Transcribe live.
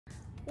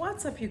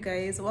What's up, you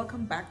guys?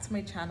 Welcome back to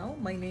my channel.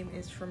 My name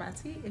is Shri.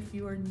 If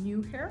you are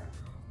new here,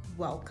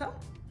 welcome.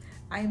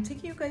 I am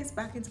taking you guys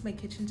back into my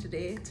kitchen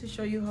today to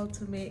show you how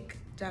to make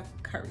duck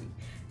curry.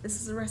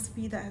 This is a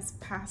recipe that has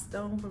passed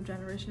down from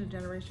generation to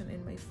generation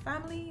in my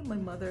family. My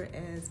mother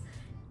is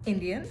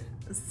Indian,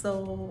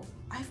 so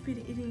I've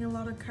been eating a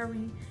lot of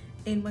curry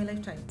in my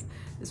lifetime.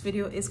 This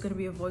video is going to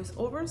be a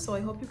voiceover, so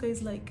I hope you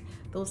guys like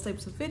those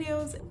types of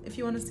videos. If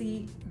you want to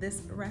see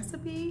this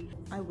recipe,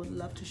 I would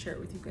love to share it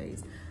with you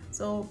guys.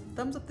 So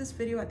thumbs up this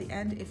video at the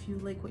end if you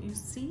like what you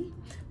see.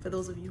 For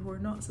those of you who are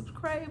not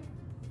subscribed,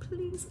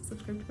 please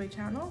subscribe to my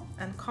channel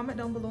and comment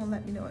down below and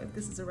let me know if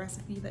this is a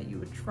recipe that you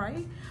would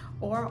try,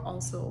 or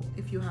also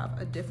if you have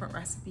a different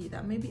recipe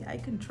that maybe I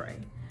can try.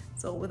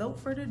 So without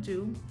further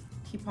ado,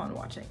 keep on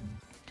watching.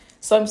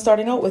 So I'm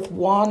starting out with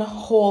one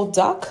whole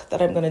duck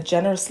that I'm going to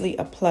generously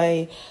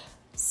apply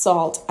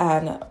salt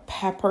and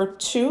pepper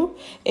to.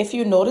 If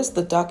you notice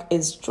the duck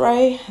is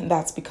dry,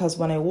 that's because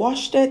when I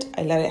washed it,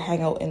 I let it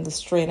hang out in the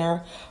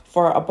strainer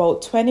for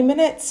about 20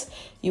 minutes.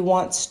 You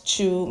want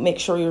to make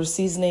sure you're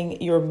seasoning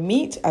your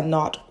meat and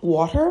not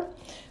water.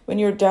 When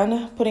you're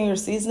done putting your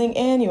seasoning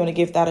in, you want to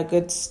give that a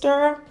good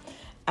stir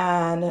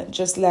and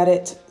just let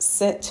it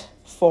sit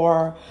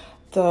for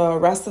the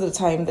rest of the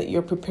time that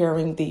you're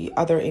preparing the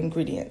other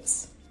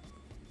ingredients.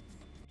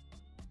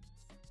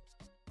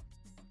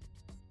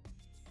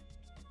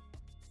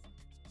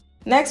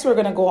 Next, we're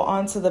going to go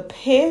on to the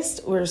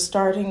paste. We're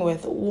starting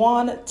with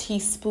 1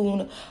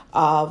 teaspoon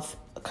of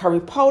curry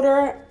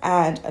powder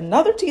and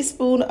another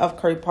teaspoon of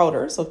curry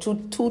powder. So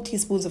two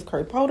teaspoons of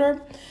curry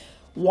powder,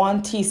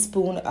 1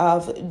 teaspoon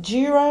of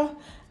jeera,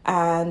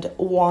 and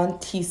 1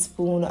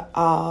 teaspoon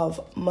of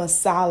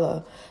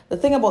masala. The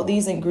thing about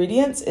these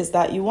ingredients is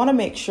that you want to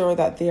make sure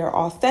that they are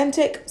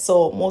authentic.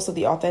 So most of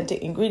the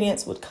authentic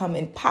ingredients would come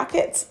in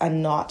packets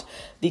and not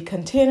the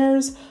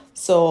containers.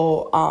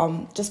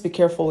 So just be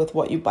careful with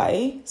what you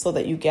buy so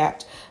that you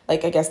get,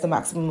 like, I guess, the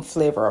maximum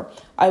flavor.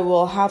 I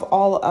will have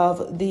all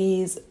of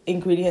these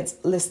ingredients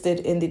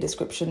listed in the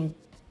description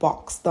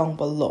box down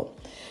below.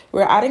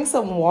 We're adding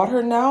some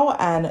water now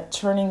and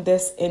turning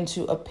this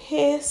into a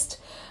paste.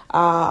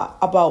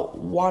 About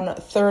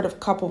 1/3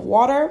 cup of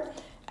water,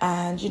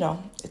 and you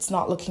know, it's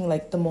not looking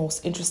like the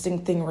most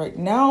interesting thing right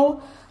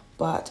now,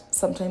 but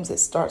sometimes it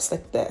starts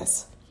like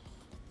this.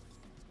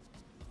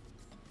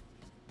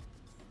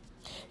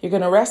 You're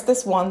gonna rest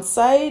this one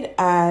side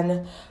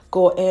and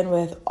go in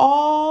with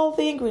all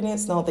the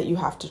ingredients now that you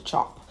have to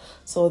chop.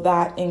 So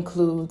that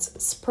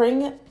includes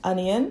spring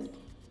onion,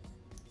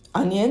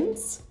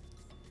 onions,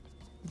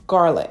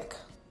 garlic.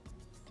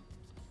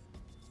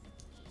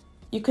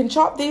 You can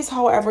chop these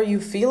however you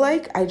feel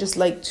like. I just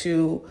like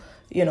to,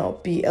 you know,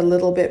 be a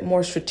little bit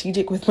more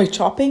strategic with my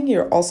chopping.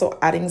 You're also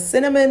adding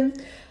cinnamon,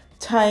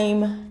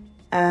 thyme,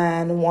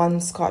 and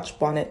 1 Scotch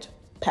bonnet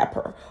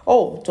pepper.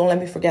 Oh, don't let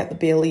me forget the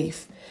bay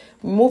leaf.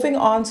 Moving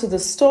on to the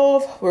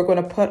stove, we're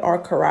going to put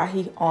our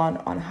karahi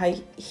on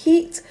high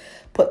heat.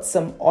 Put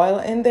some oil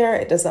in there.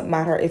 It doesn't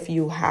matter if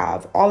you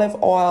have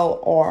olive oil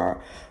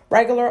or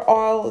regular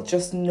oil,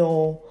 just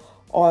no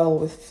oil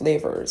with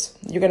flavors.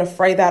 You're going to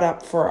fry that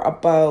up for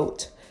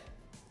about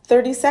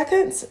 30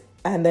 seconds,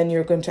 and then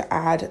you're going to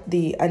add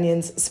the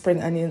onions,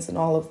 spring onions, and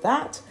all of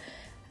that.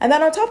 And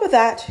then on top of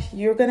that,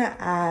 you're going to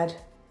add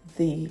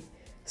the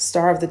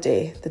star of the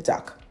day, the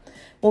duck.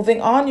 Moving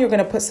on, you're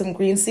going to put some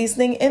green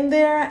seasoning in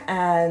there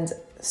and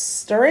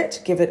stir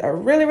it. Give it a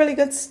really, really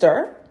good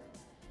stir.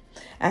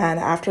 And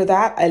after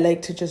that, I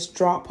like to just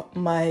drop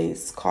my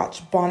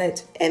Scotch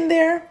bonnet in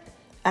there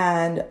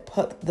and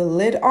put the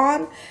lid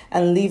on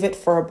and leave it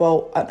for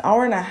about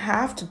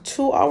 1.5 to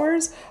 2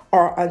 hours,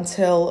 or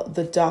until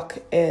the duck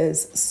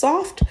is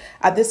soft.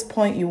 At this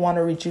point, you want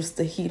to reduce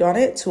the heat on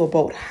it to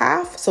about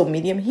half, so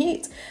medium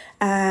heat.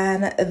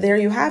 And there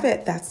you have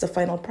it. That's the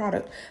final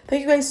product.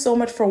 Thank you guys so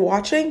much for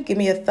watching. Give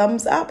me a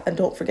thumbs up and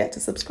don't forget to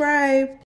subscribe.